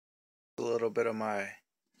A little bit of my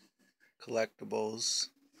collectibles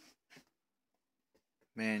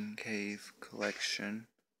man cave collection.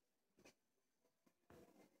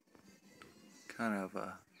 Kind of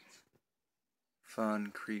a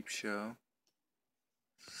fun creep show.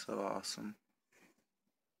 So awesome.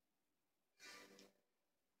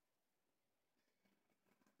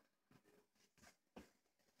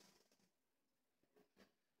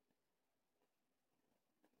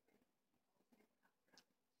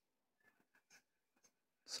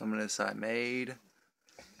 Some of this I made,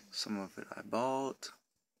 some of it I bought.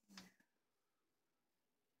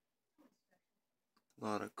 A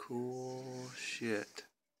lot of cool shit.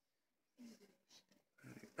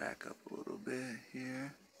 Let me back up a little bit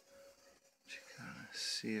here. You kind of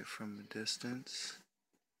see it from a distance.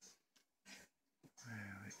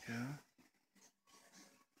 There we go.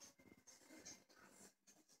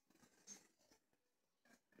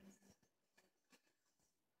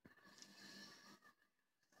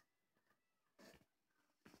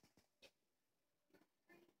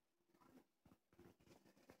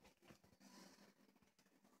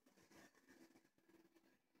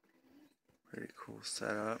 Pretty cool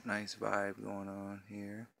setup, nice vibe going on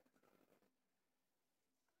here.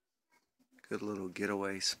 Good little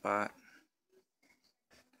getaway spot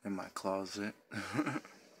in my closet.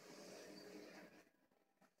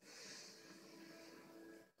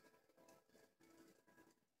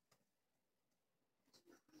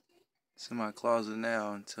 It's in my closet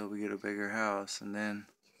now until we get a bigger house, and then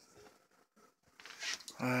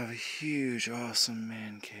I'll have a huge, awesome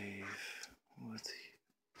man cave with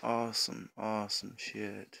awesome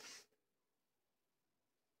shit.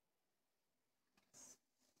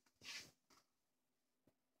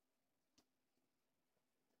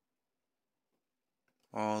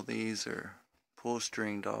 All these are pull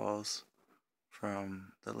string dolls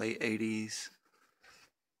from the late 80s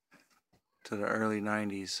to the early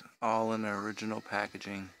 90s, all in the original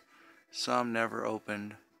packaging. Some never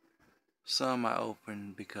opened, some I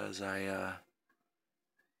opened because I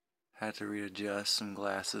had to readjust some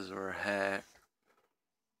glasses or a hat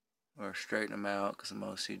or straighten them out because I'm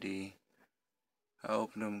OCD. I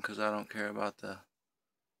opened them because I don't care about the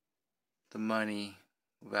money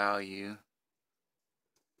value.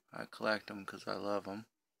 I collect them because I love them.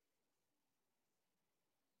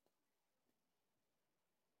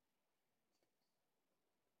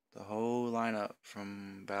 The whole lineup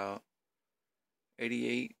from about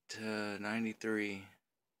 88 to 93.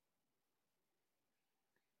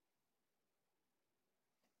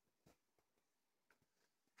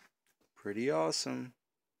 Pretty awesome.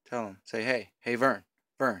 Tell him. Say, hey Vern,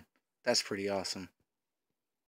 that's pretty awesome.